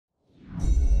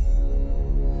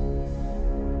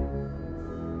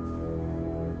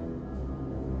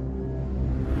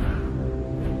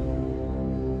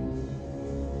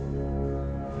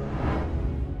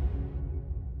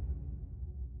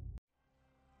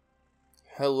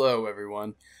Hello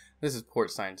everyone, this is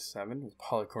Port Science 7 with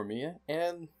PolyCore Media,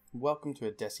 and welcome to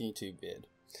a Destiny 2 vid.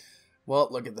 Well,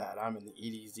 look at that, I'm in the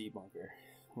EDZ bunker.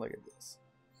 Look at this.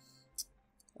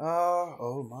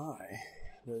 Oh my,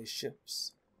 those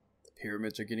ships. The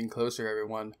pyramids are getting closer,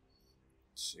 everyone.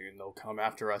 Soon they'll come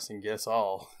after us and get us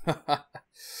all.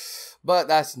 But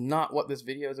that's not what this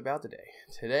video is about today.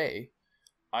 Today,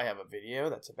 I have a video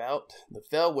that's about the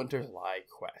Felwinter Lie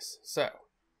quest. So,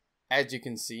 as you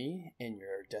can see in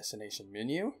your destination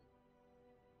menu,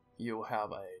 you'll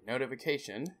have a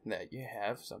notification that you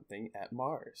have something at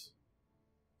Mars.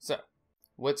 So,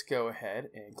 let's go ahead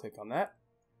and click on that.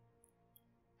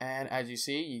 And as you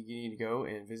see, you need to go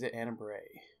and visit Anna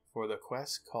Bray for the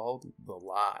quest called The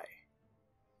Lie.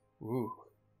 Ooh,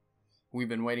 we've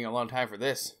been waiting a long time for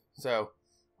this. So,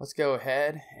 let's go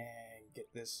ahead and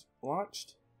get this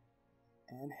launched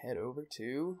and head over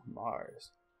to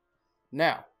Mars.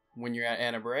 Now, when you're at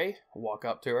Anna Bray, walk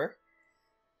up to her,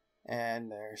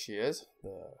 and there she is,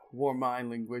 the War Mind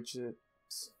Language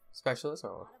Specialist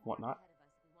or whatnot.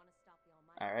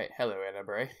 Alright, hello Anna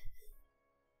Bray.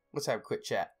 Let's have a quick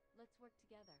chat. Let's work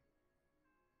together.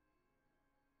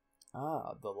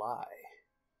 Ah, The Lie.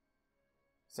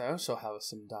 So, she'll have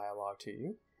some dialogue to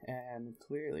you, and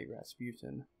clearly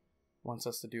Rasputin wants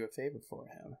us to do a favor for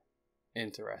him.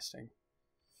 Interesting.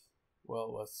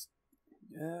 Well,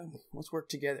 let's work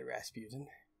together, Rasputin.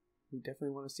 We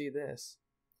definitely want to see this.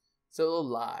 So, The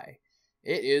Lie.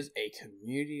 It is a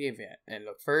community event, and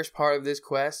the first part of this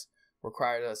quest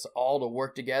required us all to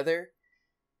work together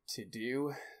to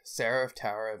do Seraph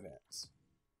Tower events.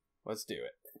 Let's do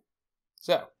it.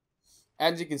 So,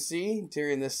 as you can see,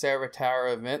 during this Seraph Tower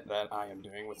event that I am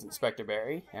doing with Inspector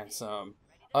Barry and some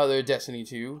other Destiny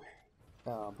 2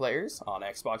 players on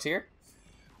Xbox here,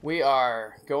 we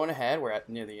are going ahead. We're at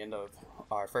near the end of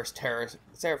our first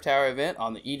Seraph Tower event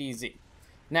on the EDZ.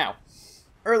 Now,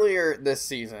 earlier this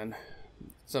season,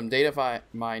 some data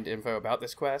mined info about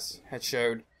this quest had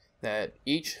showed that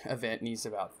each event needs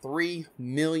about 3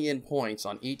 million points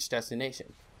on each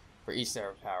destination for each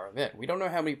Seraph Tower event. We don't know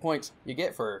how many points you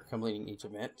get for completing each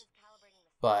event,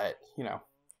 but, you know,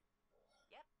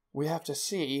 we have to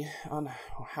see on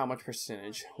how much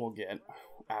percentage we'll get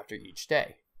after each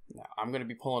day. Now, I'm going to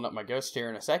be pulling up my ghost here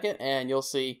in a second, and you'll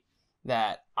see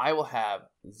that I will have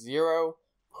 0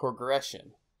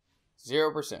 progression.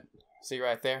 0%. See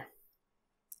right there?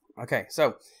 Okay,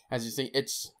 so, as you see,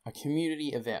 it's a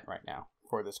community event right now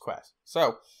for this quest.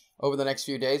 So, over the next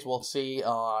few days, we'll see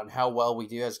on how well we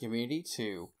do as a community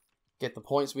to get the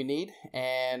points we need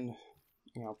and,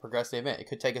 you know, progress the event. It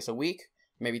could take us a week,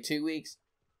 maybe 2 weeks,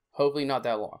 hopefully not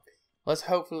that long. Let's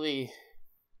hopefully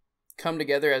come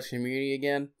together as a community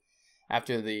again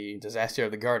after the disaster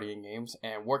of the Guardian games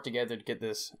and work together to get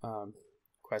this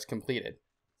quest completed.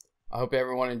 I hope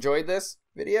everyone enjoyed this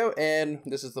video, and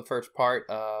this is the first part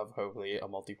of hopefully a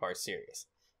multi-part series.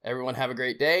 Everyone have a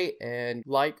great day, and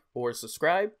like or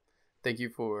subscribe. Thank you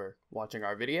for watching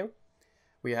our video.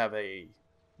 We have a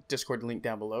Discord link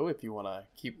down below if you want to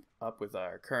keep up with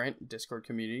our current Discord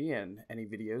community and any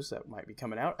videos that might be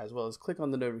coming out, as well as click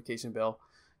on the notification bell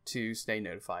to stay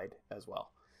notified as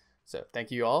well. So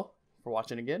thank you all for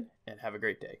watching again, and have a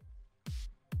great day.